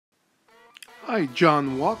Hi,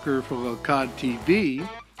 John Walker for LaCod TV,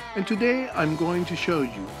 and today I'm going to show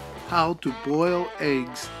you how to boil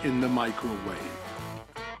eggs in the microwave.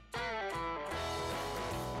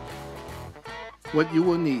 What you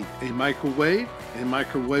will need: a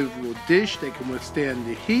microwavable dish that can withstand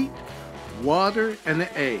the heat, water, and an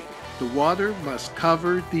egg. The water must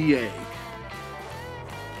cover the egg.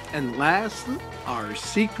 And lastly, our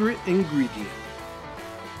secret ingredient.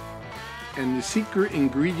 And the secret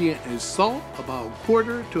ingredient is salt, about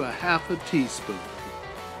 1/4 to 1/2 teaspoon.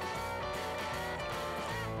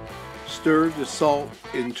 Stir the salt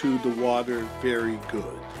into the water very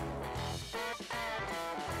good.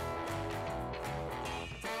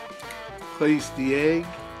 Place the egg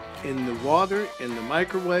in the water in the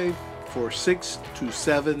microwave for 6 to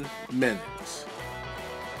 7 minutes.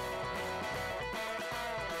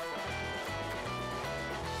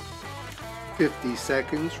 "50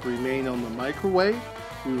 seconds remain on the microwave.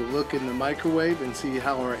 We will look in the microwave and see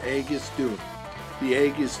how our egg is doing. The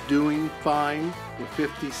egg is doing fine with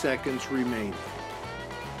 50 seconds remaining.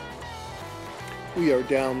 We are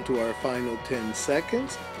down to our final 10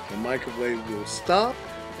 seconds. The microwave will stop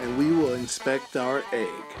and we will inspect our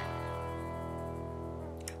egg.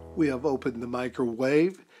 We have opened the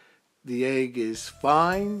microwave. The egg is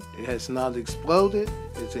fine. It has not exploded.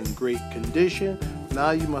 It's in great condition.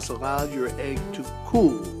 Now you must allow your egg to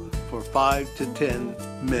cool for 5 to 10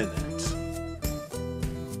 minutes.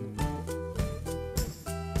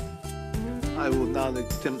 I will not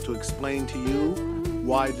attempt to explain to you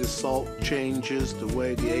why the salt changes the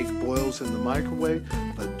way the egg boils in the microwave,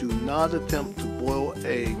 but do not attempt to boil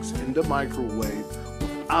eggs in the microwave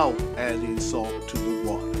without adding salt to the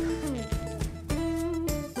water.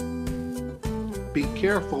 Be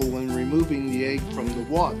careful when removing the egg from the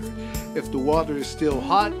water. If the water is still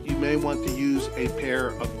hot, you may want to use a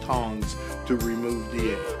pair of tongs to remove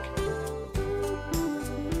the egg.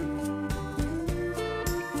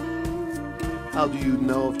 How do you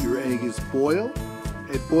know if your egg is boiled?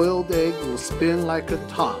 A boiled egg will spin like a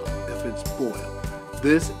top if it's boiled.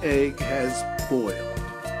 This egg has boiled.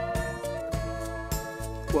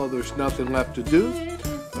 Well, there's nothing left to do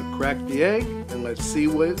but crack the egg and let's see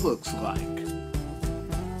what it looks like.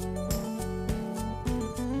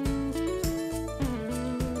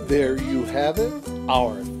 There you have it,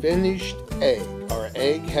 our finished egg. Our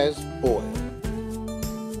egg has boiled.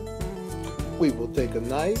 We will take a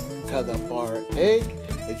knife, cut up our egg.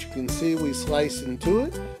 As you can see, we slice into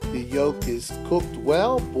it. The yolk is cooked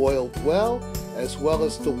well, boiled well as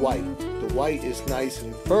the white. The white is nice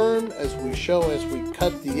and firm as we show as we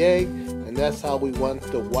cut the egg, and that's how we want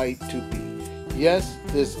the white to be. Yes,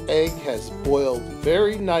 this egg has boiled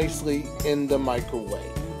very nicely in the microwave.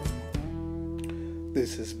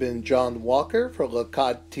 This has been John Walker for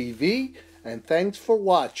LaCod TV, and thanks for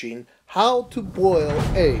watching How to Boil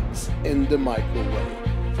Eggs in the Microwave.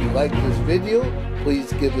 If you like this video,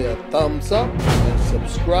 please give it a thumbs up and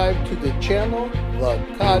subscribe to the channel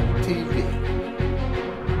LaCod TV.